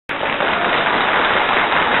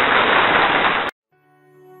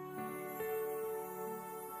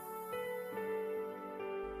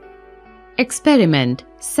Experiment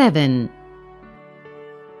 7.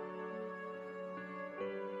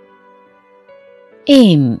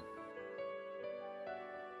 Aim.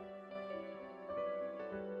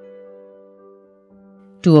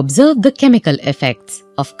 To observe the chemical effects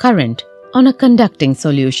of current on a conducting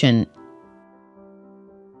solution.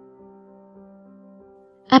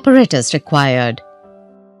 Apparatus required.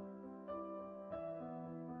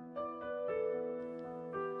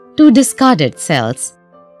 2 discarded cells.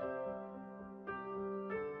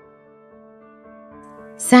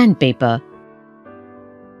 Sandpaper.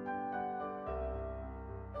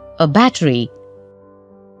 A battery.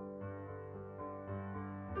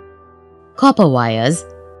 Copper wires.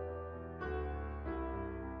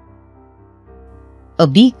 A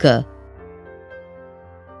beaker.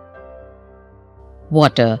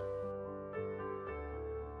 Water.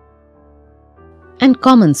 And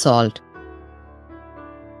common salt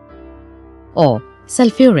or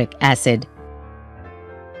sulfuric acid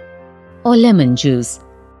or lemon juice.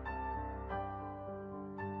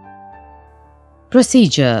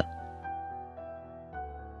 Procedure.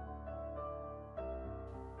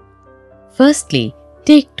 Firstly,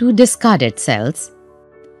 take 2 discarded cells.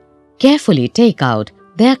 Carefully take out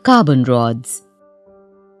their carbon rods.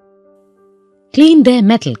 Clean their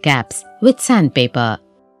metal caps with sandpaper.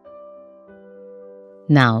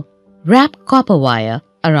 Now, wrap copper wire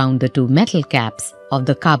around the 2 metal caps of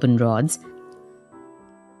the carbon rods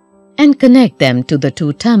and connect them to the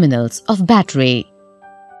 2 terminals of battery.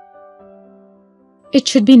 It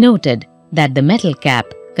should be noted that the metal cap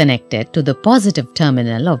connected to the positive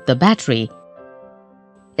terminal of the battery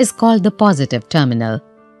is called the positive terminal,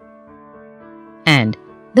 and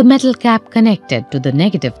the metal cap connected to the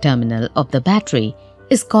negative terminal of the battery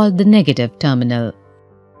is called the negative terminal.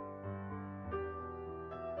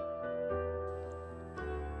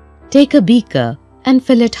 Take a beaker and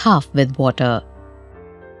fill it half with water.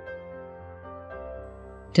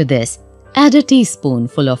 To this, add a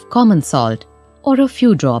teaspoonful of common salt or a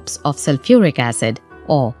few drops of sulfuric acid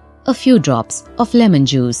or a few drops of lemon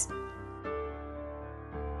juice.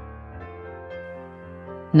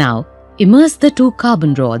 Now, immerse the 2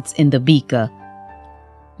 carbon rods in the beaker,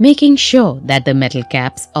 making sure that the metal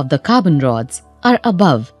caps of the carbon rods are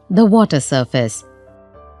above the water surface.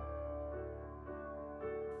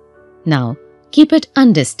 Now, keep it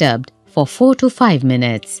undisturbed for 4 to 5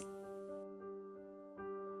 minutes.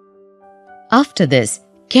 After this,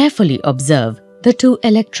 carefully observe the 2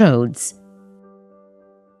 electrodes.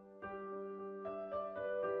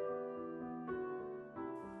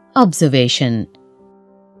 Observation.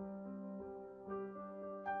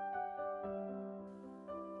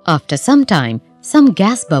 After some time, some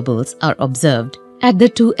gas bubbles are observed at the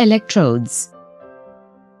 2 electrodes.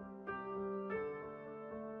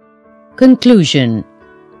 Conclusion.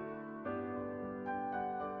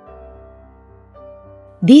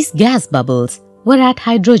 These gas bubbles were at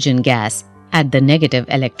hydrogen gas at the negative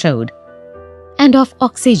electrode and of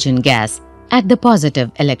oxygen gas at the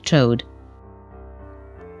positive electrode.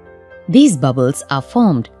 These bubbles are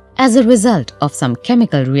formed as a result of some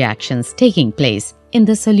chemical reactions taking place in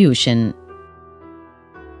the solution.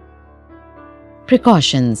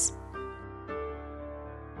 Precautions.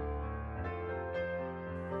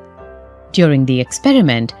 During the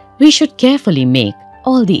experiment, we should carefully make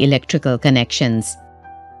all the electrical connections.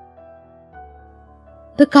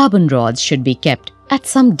 The carbon rods should be kept at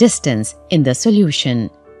some distance in the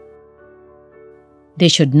solution. They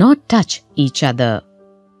should not touch each other.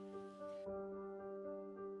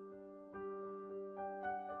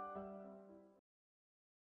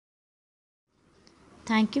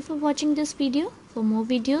 Thank you for watching this video. For more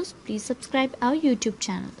videos, please subscribe our YouTube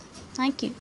channel. Thank you.